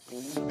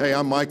Hey,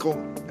 I'm Michael,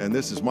 and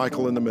this is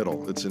Michael in the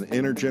Middle. It's an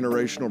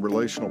intergenerational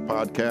relational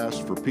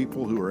podcast for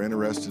people who are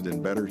interested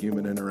in better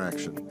human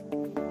interaction.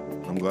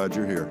 I'm glad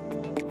you're here.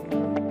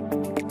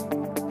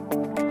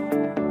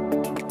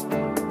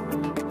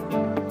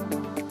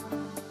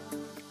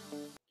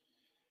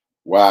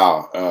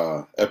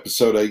 Wow,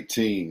 episode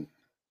 18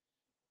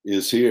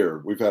 is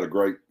here. We've had a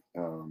great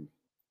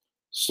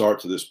start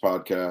to this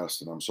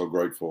podcast, and I'm so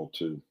grateful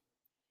to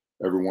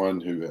everyone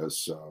who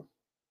has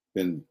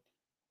been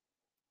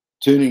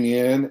tuning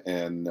in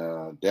and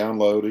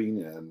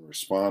downloading and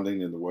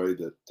responding in the way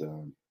that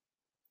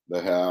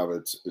they have.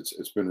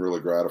 It's been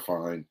really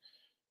gratifying.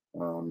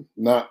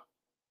 Not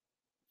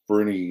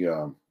for any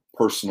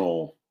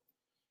personal,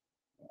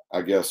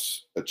 I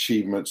guess,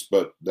 achievements,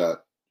 but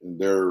that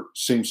there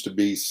seems to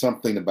be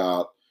something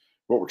about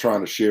what we're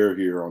trying to share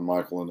here on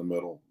Michael in the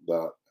Middle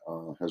that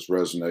has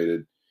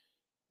resonated.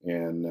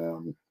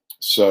 And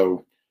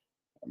so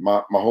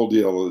my whole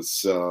deal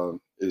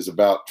is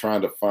about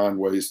trying to find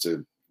ways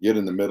to get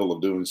in the middle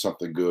of doing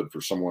something good for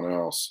someone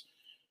else.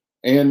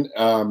 And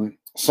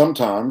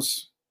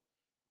sometimes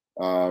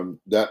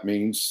that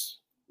means,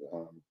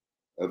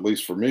 at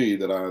least for me,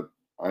 that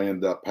I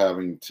end up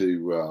having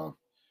to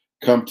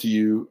come to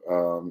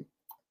you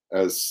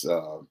as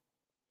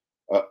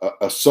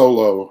a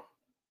solo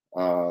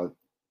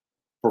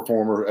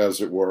performer,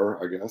 as it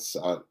were. I guess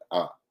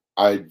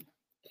I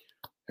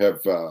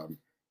have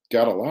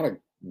got a lot of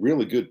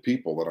really good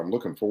people that I'm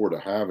looking forward to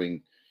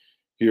having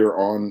here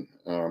on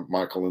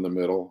Michael in the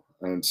Middle,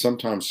 and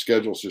sometimes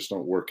schedules just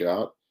don't work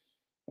out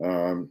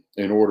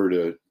in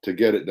order to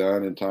get it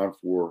done in time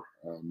for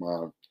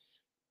my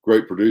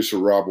great producer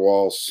Rob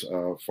Walls,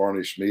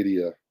 Farnish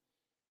Media,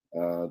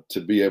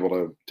 to be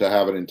able to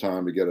have it in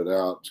time to get it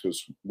out,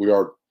 because we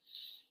are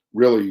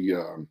really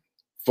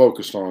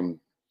focused on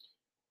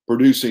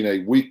producing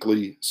a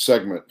weekly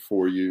segment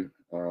for you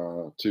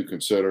to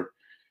consider.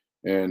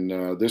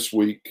 And this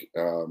week,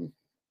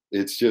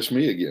 it's just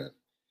me again.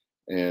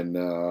 And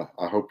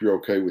I hope you're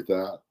okay with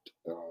that.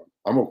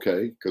 I'm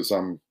okay, because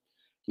I'm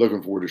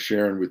looking forward to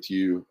sharing with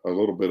you a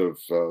little bit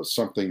of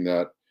something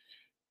that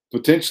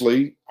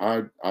potentially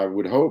I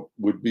would hope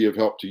would be of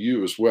help to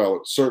you as well.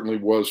 It certainly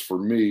was for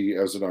me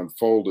as it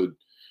unfolded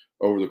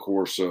over the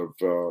course of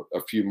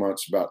a few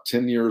months, about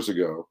 10 years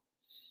ago.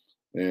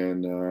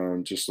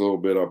 And just a little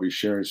bit, I'll be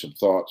sharing some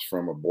thoughts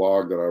from a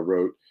blog that I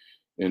wrote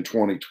in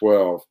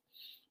 2012.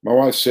 My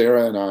wife,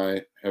 Sarah, and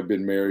I have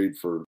been married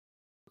for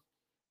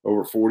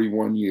over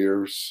 41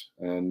 years.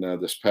 And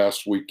this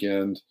past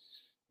weekend,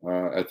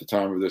 at the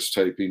time of this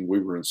taping, we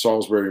were in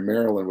Salisbury,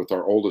 Maryland with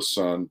our oldest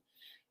son,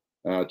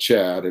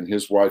 Chad, and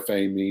his wife,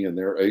 Amy, and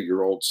their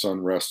 8-year-old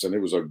son, Reston.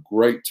 It was a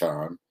great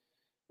time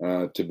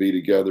to be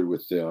together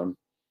with them.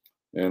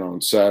 And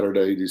on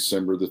Saturday,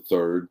 December the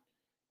 3rd,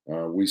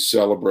 we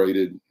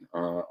celebrated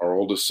our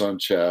oldest son,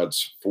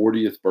 Chad's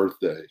 40th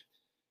birthday.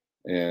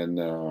 And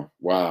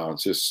wow,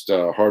 it's just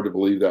hard to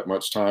believe that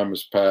much time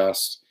has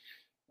passed.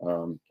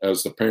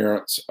 As the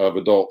parents of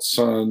adult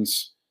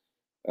sons,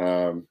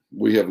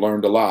 we have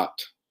learned a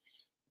lot.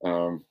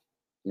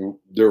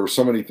 There were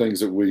so many things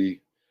that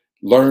we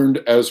learned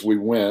as we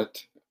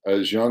went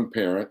as young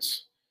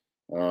parents.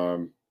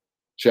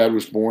 Chad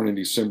was born in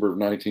December of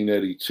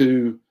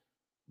 1982.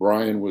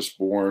 Brian was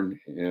born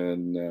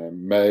in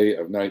May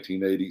of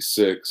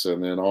 1986.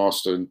 And then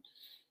Austin,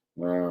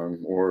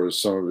 or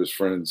as some of his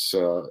friends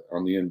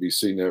on the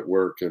NBC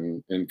network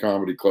and in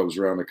comedy clubs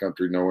around the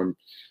country know him,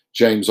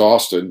 James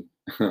Austin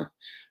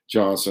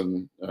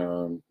Johnson.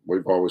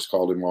 We've always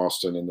called him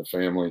Austin in the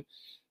family.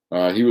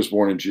 He was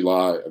born in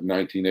July of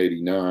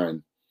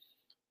 1989.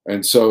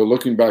 And so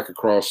looking back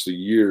across the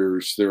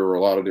years, there were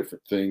a lot of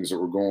different things that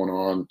were going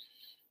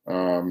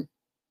on,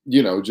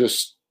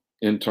 just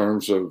in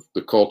terms of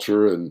the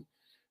culture and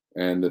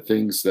the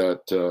things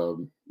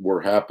that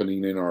were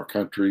happening in our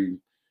country.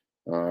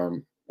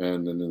 And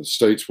in the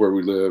states where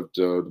we lived,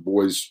 the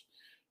boys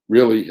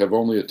really have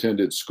only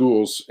attended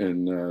schools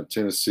in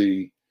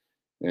Tennessee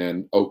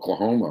and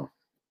Oklahoma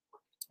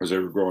as they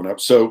were growing up.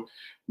 So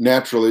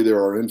naturally,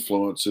 there are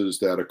influences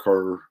that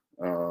occur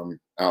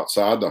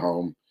outside the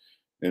home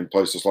in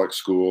places like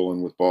school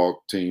and with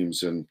ball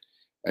teams and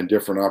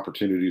different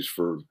opportunities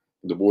for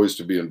the boys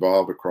to be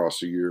involved across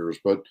the years.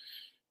 But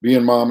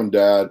being mom and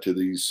dad to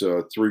these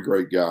three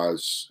great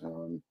guys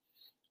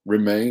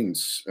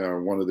remains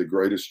one of the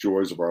greatest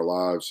joys of our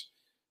lives.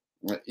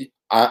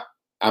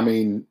 I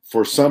mean,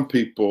 for some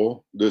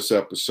people, this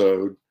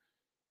episode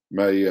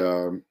may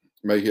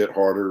hit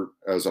harder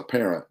as a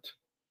parent.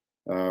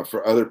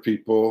 For other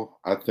people,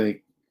 I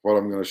think what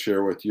I'm going to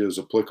share with you is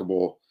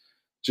applicable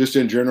just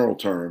in general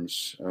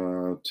terms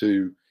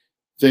to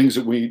things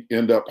that we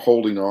end up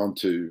holding on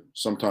to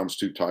sometimes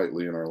too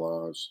tightly in our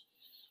lives.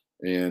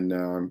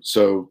 And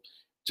so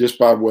just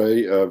by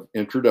way of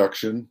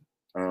introduction,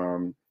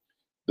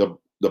 the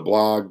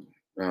blog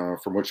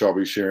from which I'll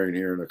be sharing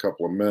here in a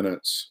couple of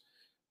minutes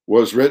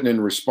was written in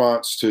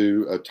response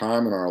to a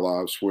time in our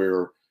lives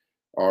where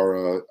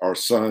our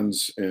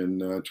sons in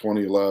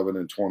 2011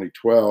 and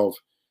 2012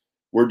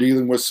 were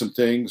dealing with some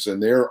things in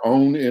their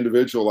own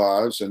individual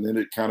lives, and then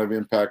it kind of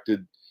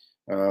impacted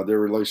their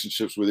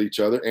relationships with each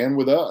other and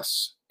with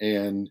us.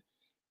 And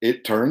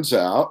it turns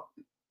out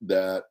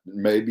that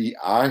maybe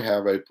I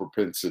have a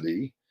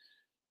propensity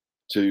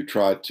to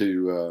try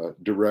to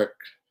direct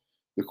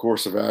the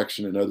course of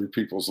action in other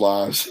people's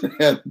lives.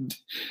 And,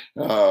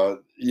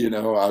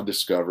 I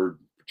discovered,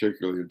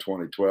 particularly in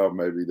 2012,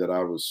 maybe that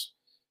I was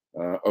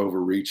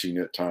overreaching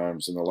at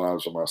times in the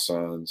lives of my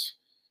sons.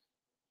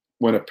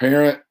 When a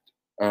parent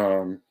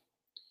um,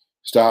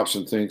 stops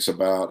and thinks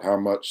about how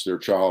much their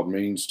child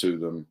means to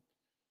them,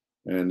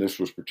 and this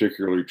was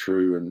particularly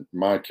true in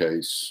my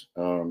case,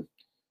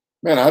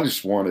 man, I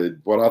just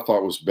wanted what I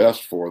thought was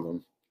best for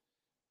them.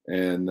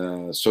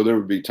 And so there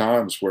would be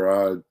times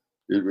where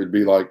it would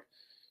be like,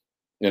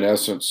 in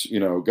essence,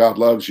 God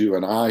loves you,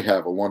 and I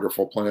have a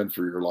wonderful plan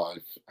for your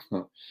life.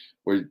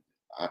 we,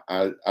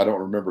 I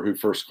don't remember who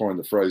first coined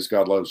the phrase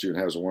 "God loves you and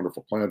has a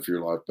wonderful plan for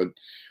your life," but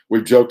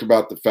we've joked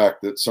about the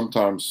fact that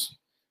sometimes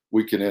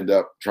we can end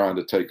up trying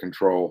to take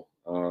control,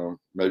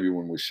 maybe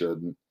when we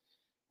shouldn't.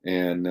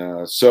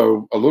 And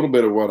so, a little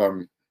bit of what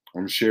I'm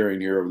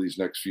sharing here over these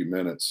next few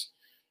minutes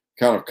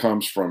kind of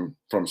comes from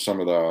some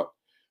of that.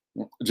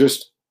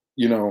 Just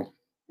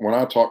when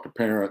I talk to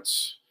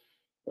parents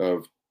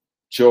of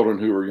children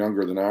who are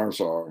younger than ours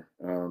are,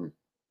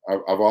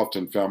 I've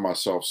often found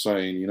myself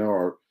saying,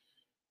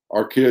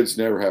 our kids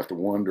never have to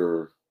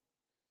wonder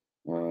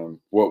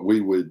what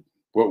we would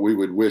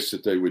wish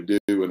that they would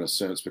do, in a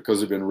sense, because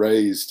they've been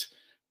raised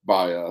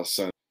by us,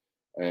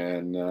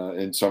 and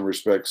in some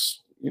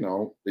respects,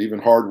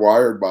 even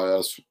hardwired by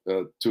us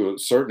to a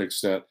certain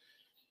extent,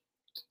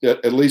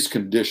 at least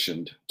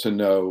conditioned to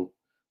know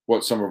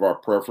what some of our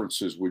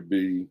preferences would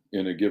be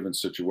in a given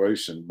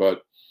situation.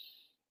 But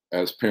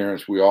as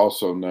parents, we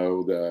also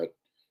know that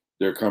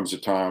there comes a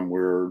time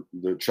where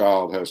the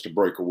child has to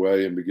break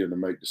away and begin to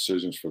make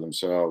decisions for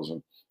themselves.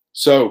 And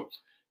so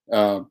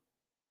uh,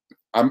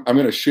 I'm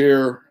going to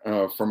share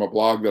from a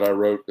blog that I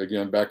wrote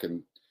again back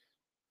in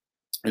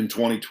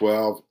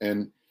 2012.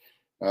 And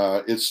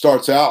it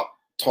starts out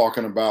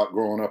talking about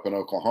growing up in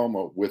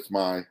Oklahoma with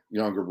my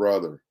younger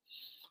brother,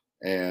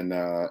 and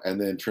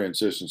then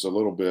transitions a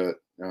little bit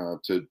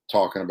to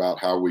talking about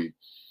how we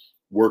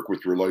work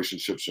with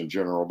relationships in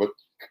general. But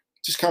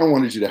just kind of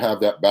wanted you to have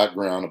that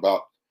background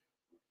about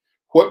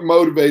what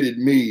motivated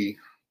me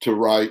to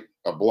write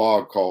a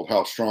blog called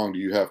 "How Strong Do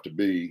You Have to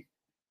Be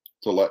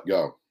to Let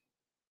Go?"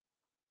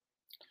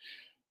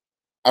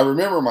 I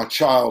remember my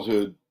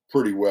childhood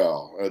pretty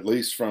well, at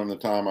least from the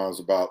time I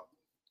was about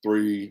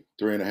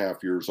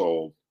 3.5 years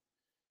old.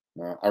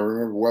 I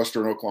remember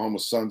Western Oklahoma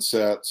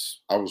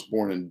sunsets. I was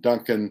born in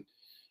Duncan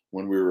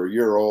when we were a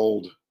year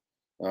old.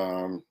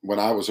 When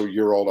I was a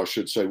year old, I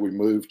should say, we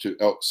moved to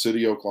Elk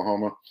City,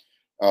 Oklahoma,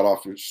 out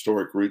off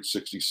historic Route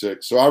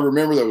 66. So I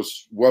remember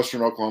those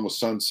Western Oklahoma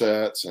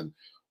sunsets and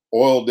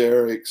oil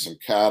derricks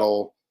and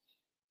cattle.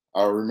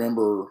 I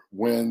remember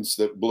winds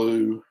that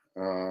blew,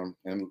 and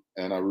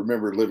I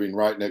remember living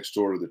right next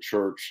door to the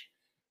church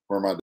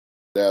where my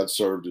dad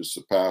served as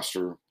the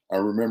pastor. I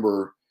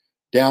remember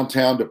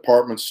downtown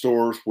department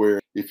stores where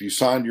if you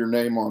signed your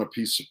name on a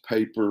piece of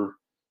paper,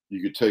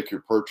 you could take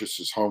your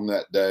purchases home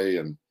that day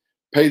and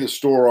pay the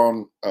store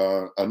on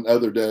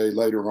another day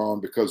later on,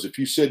 because if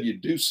you said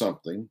you'd do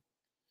something,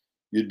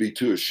 you'd be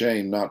too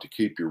ashamed not to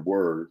keep your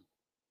word.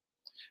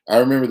 I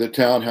remember the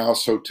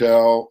Townhouse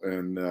Hotel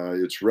and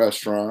its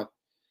restaurant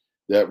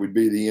that would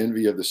be the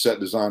envy of the set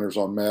designers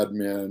on Mad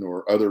Men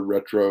or other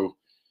retro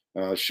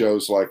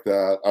shows like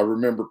that. I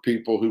remember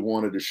people who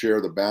wanted to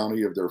share the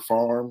bounty of their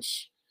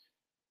farms.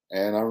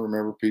 And I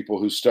remember people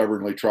who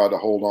stubbornly tried to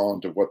hold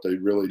on to what they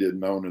really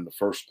didn't own in the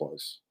first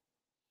place.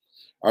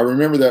 I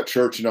remember that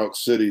church in Elk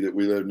City that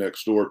we lived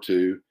next door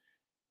to.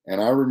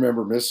 And I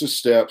remember Mrs.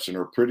 Steps and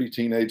her pretty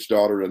teenage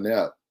daughter,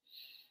 Annette.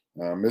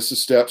 Mrs.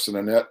 Steps and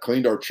Annette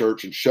cleaned our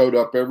church and showed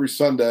up every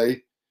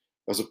Sunday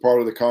as a part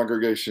of the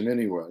congregation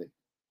anyway.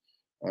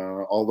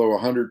 Although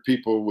 100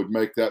 people would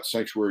make that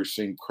sanctuary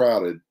seem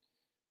crowded,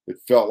 it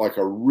felt like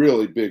a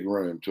really big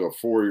room to a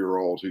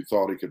 4-year-old who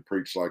thought he could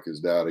preach like his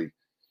daddy.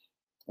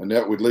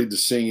 Annette would lead the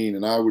singing,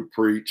 and I would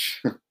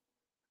preach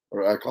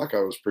or act like I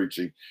was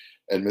preaching,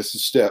 and Mrs.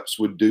 Steps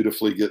would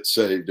dutifully get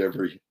saved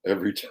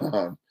every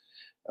time.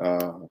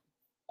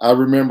 I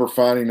remember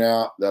finding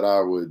out that I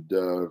would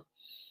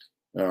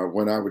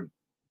when I would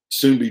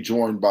soon be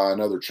joined by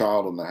another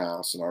child in the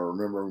house, and I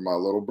remember my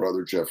little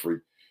brother Jeffrey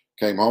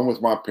came home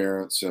with my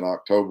parents in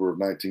October of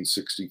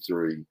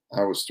 1963.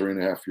 I was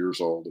 3.5 years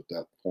old at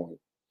that point.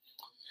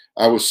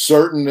 I was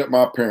certain that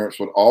my parents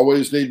would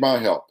always need my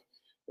help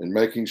in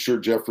making sure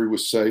Jeffrey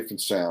was safe and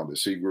sound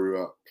as he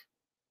grew up.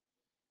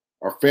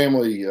 Our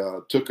family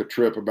took a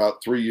trip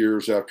about 3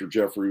 years after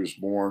Jeffrey was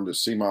born to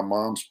see my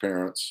mom's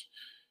parents,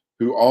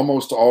 who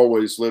almost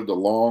always lived a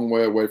long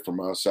way away from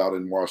us out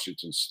in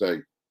Washington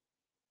State.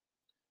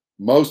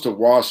 Most of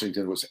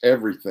Washington was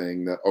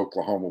everything that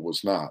Oklahoma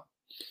was not.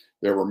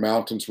 There were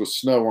mountains with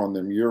snow on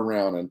them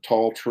year-round and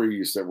tall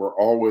trees that were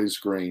always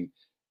green,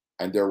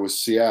 and there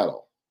was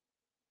Seattle.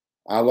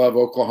 I love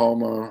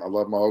Oklahoma. I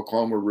love my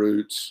Oklahoma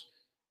roots.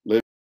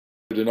 Lived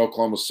in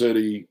Oklahoma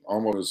City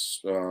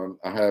almost as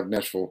I have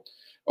Nashville.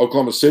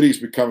 Oklahoma City is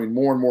becoming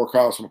more and more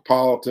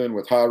cosmopolitan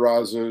with high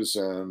rises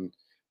and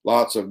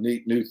lots of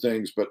neat new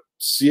things. But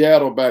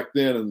Seattle back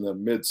then in the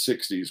mid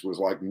 60s was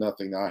like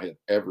nothing I had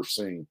ever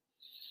seen.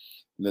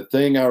 And the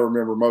thing I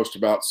remember most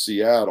about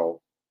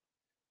Seattle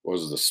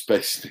was the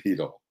Space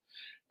Needle.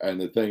 And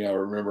the thing I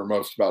remember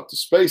most about the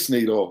Space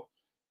Needle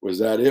was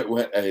that it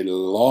went a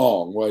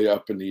long way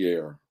up in the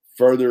air,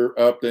 further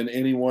up than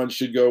anyone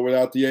should go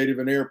without the aid of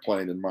an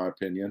airplane, in my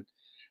opinion.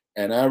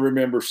 And I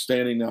remember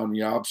standing on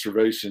the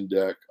observation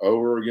deck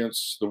over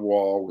against the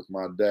wall with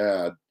my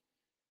dad,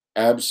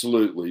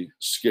 absolutely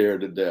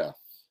scared to death.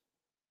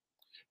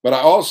 But I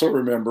also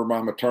remember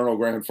my maternal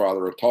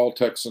grandfather, a tall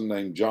Texan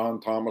named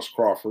John Thomas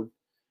Crawford,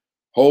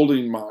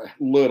 holding my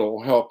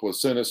little,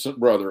 helpless, innocent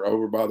brother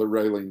over by the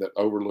railing that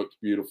overlooked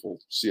beautiful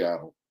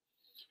Seattle.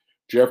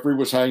 Jeffrey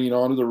was hanging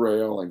onto the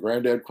rail, and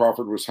Granddad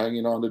Crawford was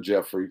hanging on to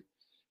Jeffrey.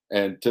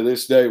 And to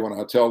this day, when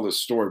I tell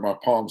this story, my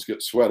palms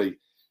get sweaty,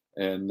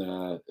 and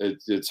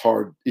it's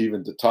hard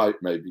even to type,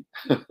 maybe.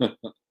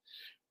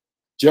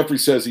 Jeffrey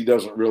says he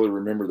doesn't really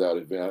remember that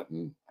event,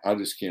 and I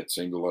just can't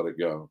seem to let it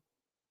go.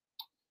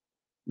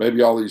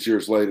 Maybe all these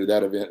years later,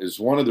 that event is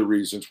one of the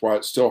reasons why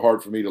it's still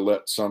hard for me to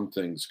let some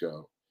things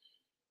go,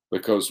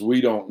 because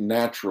we don't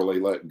naturally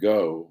let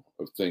go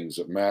of things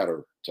that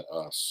matter to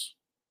us.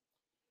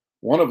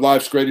 One of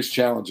life's greatest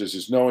challenges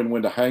is knowing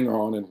when to hang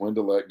on and when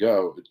to let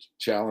go. It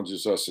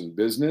challenges us in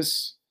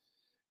business,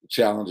 it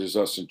challenges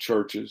us in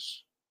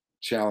churches,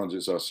 it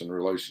challenges us in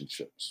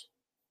relationships.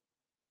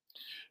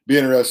 Be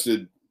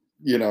interested,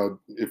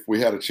 if we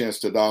had a chance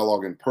to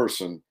dialogue in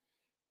person,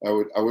 I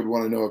would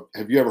want to know,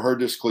 have you ever heard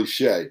this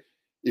cliche?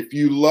 If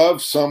you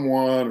love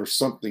someone or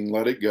something,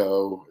 let it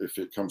go. If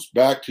it comes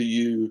back to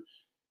you,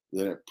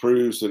 then it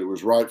proves that it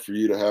was right for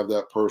you to have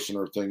that person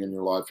or thing in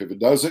your life. If it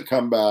doesn't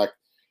come back,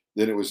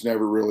 then it was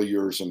never really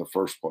yours in the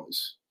first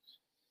place.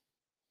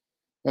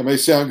 That may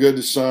sound good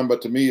to some,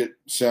 but to me, it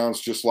sounds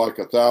just like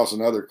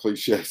 1,000 other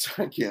cliches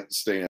I can't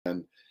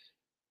stand,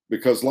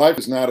 because life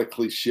is not a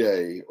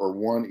cliche or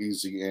one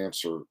easy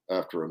answer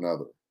after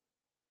another.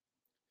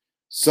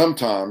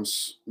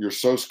 Sometimes you're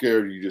so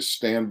scared you just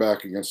stand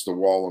back against the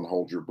wall and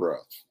hold your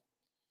breath.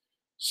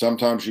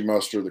 Sometimes you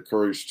muster the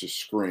courage to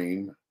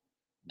scream,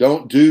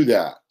 "Don't do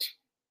that."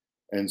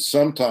 And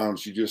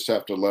sometimes you just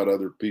have to let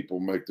other people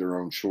make their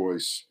own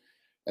choice.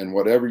 And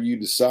whatever you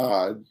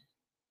decide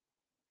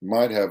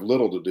might have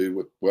little to do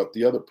with what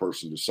the other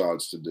person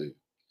decides to do.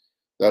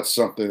 That's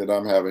something that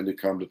I'm having to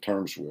come to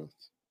terms with.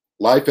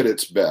 Life at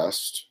its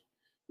best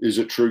is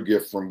a true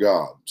gift from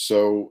God.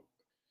 So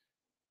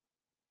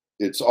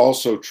it's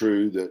also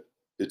true that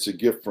it's a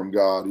gift from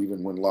God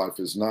even when life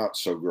is not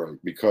so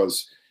great.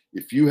 Because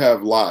if you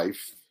have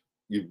life,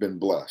 you've been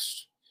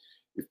blessed.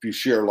 If you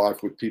share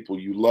life with people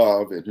you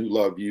love and who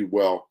love you,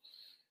 well,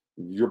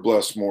 you're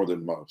blessed more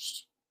than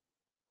most.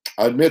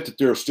 I admit that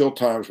there are still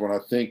times when I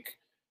think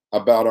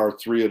about our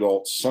 3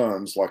 adult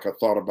sons like I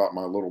thought about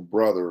my little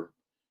brother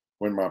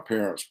when my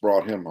parents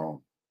brought him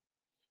home.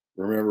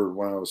 Remember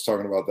when I was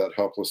talking about that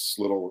helpless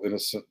little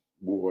innocent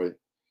boy?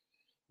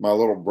 My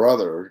little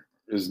brother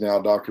is now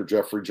Dr.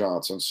 Jeffrey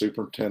Johnson,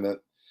 superintendent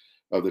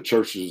of the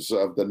Churches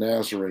of the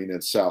Nazarene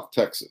in South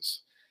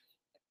Texas.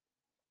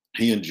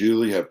 He and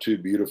Julie have 2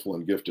 beautiful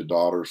and gifted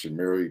daughters and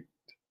marry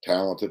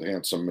talented,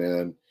 handsome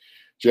men.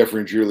 Jeffrey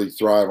and Julie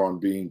thrive on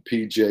being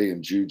PJ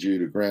and Juju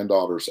to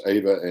granddaughters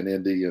Ava and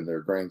Indy and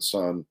their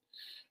grandson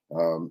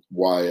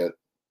Wyatt.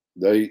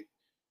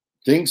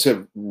 Things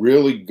have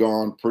really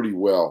gone pretty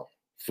well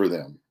for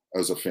them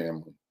as a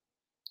family.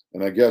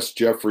 And I guess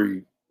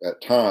Jeffrey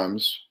at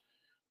times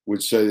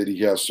would say that he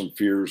has some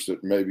fears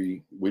that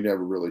maybe we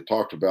never really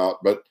talked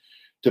about. But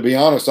to be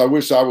honest, I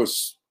wish I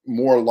was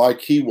more like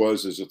he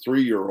was as a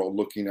 3-year-old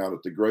looking out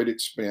at the great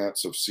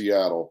expanse of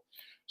Seattle,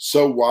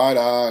 so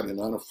wide-eyed and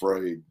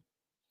unafraid.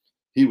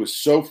 He was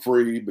so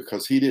free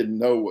because he didn't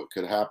know what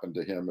could happen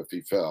to him if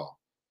he fell.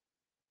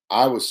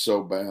 I was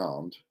so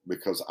bound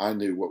because I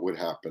knew what would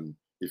happen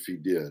if he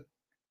did.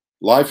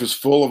 Life is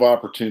full of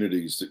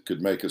opportunities that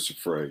could make us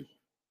afraid.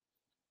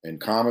 And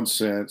common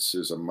sense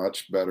is a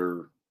much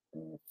better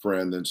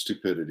friend than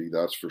stupidity,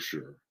 that's for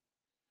sure.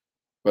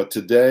 But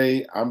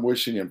today, I'm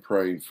wishing and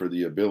praying for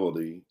the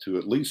ability to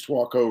at least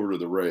walk over to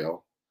the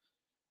rail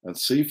and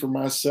see for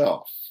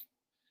myself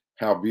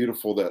how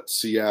beautiful that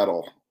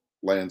Seattle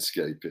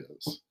landscape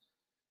is.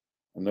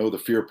 I know the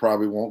fear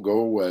probably won't go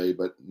away,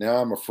 but now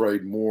I'm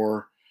afraid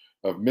more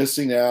of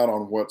missing out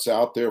on what's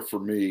out there for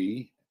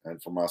me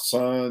and for my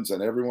sons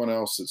and everyone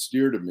else that's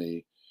dear to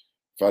me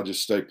if I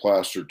just stay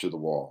plastered to the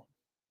wall.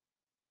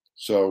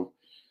 So,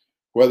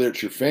 whether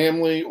it's your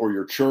family or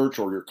your church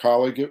or your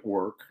colleague at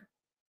work,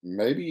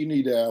 maybe you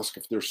need to ask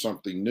if there's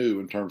something new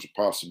in terms of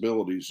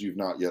possibilities you've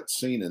not yet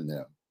seen in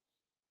them.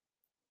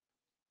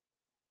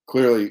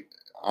 Clearly,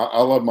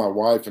 I love my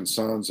wife and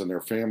sons and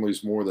their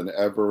families more than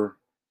ever.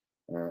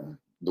 The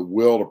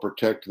will to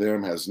protect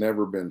them has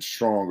never been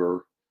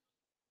stronger.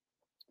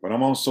 But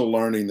I'm also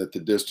learning that the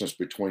distance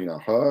between a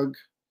hug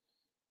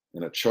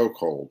and a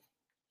chokehold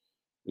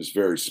is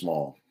very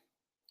small.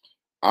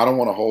 I don't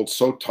want to hold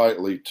so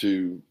tightly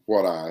to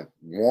what I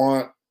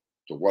want,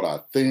 to what I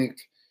think,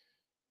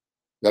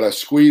 that I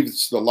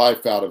squeeze the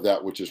life out of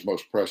that which is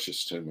most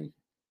precious to me.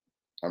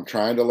 I'm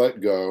trying to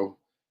let go,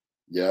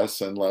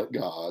 yes, and let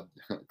God,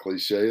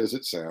 cliche as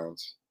it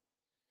sounds,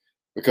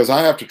 because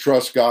I have to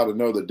trust God and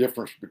know the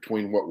difference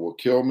between what will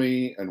kill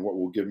me and what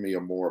will give me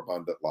a more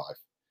abundant life.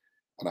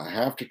 And I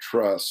have to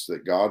trust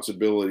that God's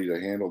ability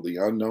to handle the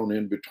unknown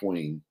in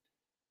between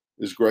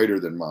is greater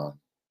than mine.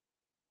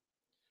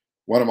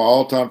 One of my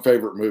all-time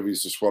favorite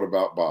movies is What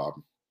About Bob?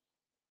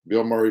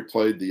 Bill Murray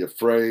played the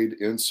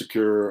afraid,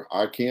 insecure,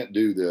 I can't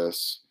do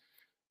this.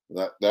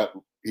 That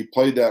he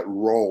played that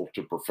role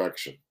to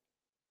perfection.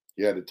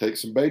 He had to take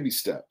some baby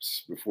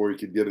steps before he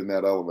could get in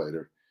that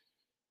elevator.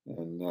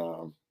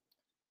 And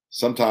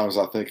sometimes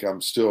I think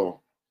I'm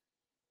still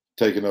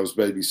taking those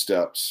baby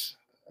steps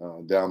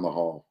down the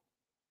hall.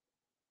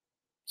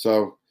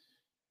 So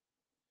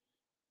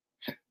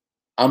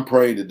I'm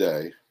praying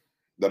today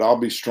that I'll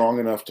be strong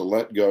enough to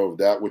let go of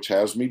that which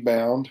has me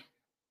bound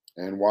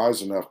and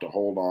wise enough to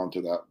hold on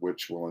to that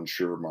which will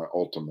ensure my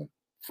ultimate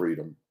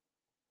freedom.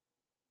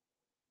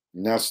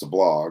 And that's the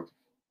blog.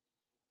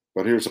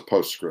 But here's a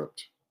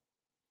postscript.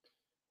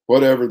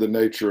 Whatever the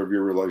nature of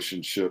your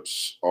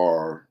relationships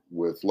are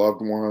with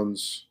loved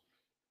ones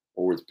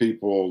or with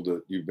people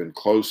that you've been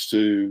close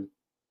to,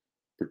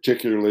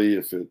 particularly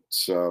if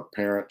it's a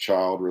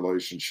parent-child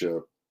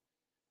relationship,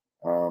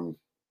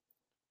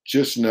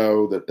 just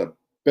know that the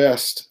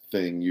best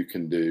thing you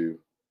can do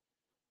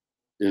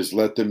is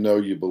let them know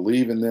you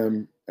believe in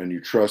them and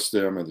you trust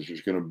them and that you're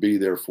going to be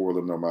there for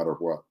them no matter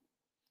what.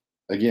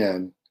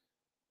 Again,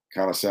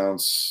 kind of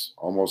sounds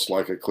almost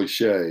like a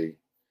cliche,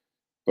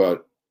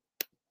 but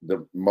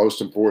the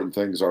most important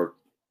things our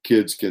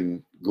kids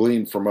can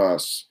glean from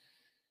us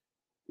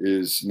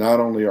is not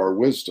only our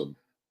wisdom,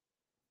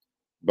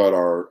 but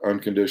our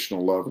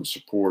unconditional love and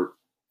support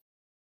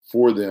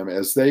for them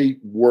as they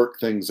work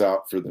things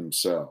out for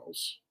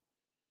themselves.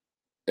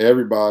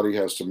 Everybody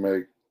has to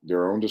make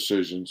their own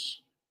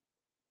decisions,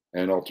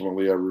 and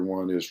ultimately,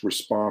 everyone is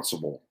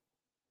responsible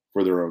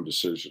for their own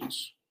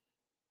decisions.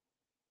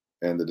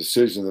 And the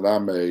decision that I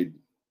made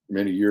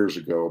many years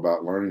ago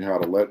about learning how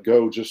to let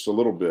go just a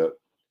little bit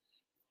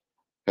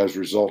has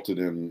resulted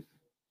in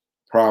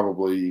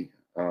probably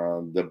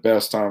the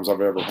best times I've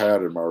ever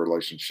had in my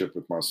relationship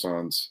with my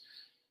sons,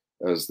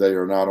 as they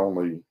are not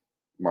only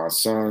my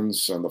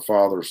sons and the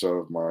fathers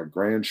of my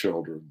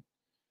grandchildren,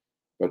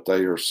 but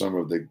they are some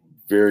of the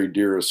very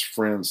dearest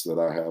friends that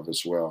I have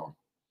as well.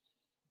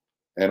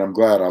 And I'm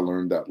glad I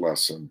learned that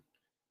lesson.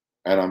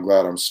 And I'm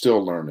glad I'm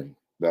still learning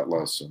that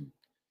lesson.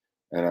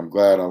 And I'm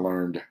glad I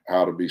learned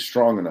how to be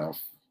strong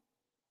enough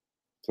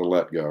to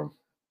let go.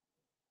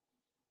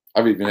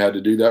 I've even had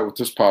to do that with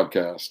this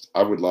podcast.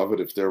 I would love it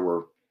if there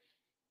were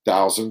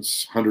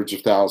thousands, hundreds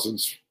of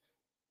thousands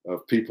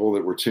of people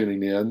that were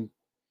tuning in.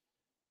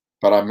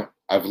 But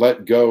I've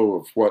let go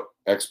of what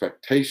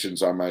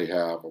expectations I may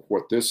have of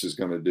what this is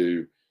going to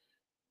do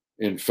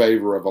in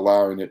favor of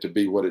allowing it to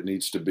be what it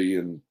needs to be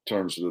in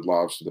terms of the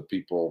lives of the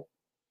people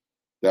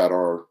that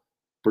are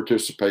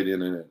participating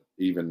in it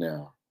even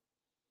now.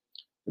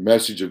 The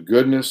message of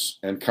goodness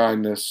and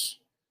kindness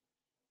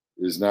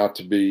is not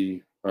to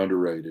be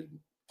underrated.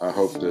 I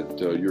hope that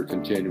you're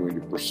continuing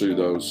to pursue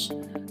those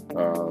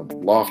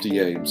lofty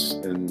aims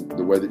in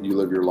the way that you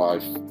live your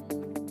life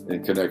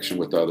in connection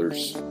with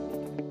others.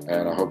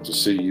 And I hope to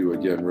see you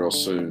again real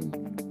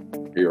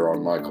soon here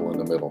on Michael in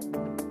the Middle.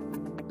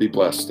 Be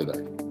blessed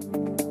today.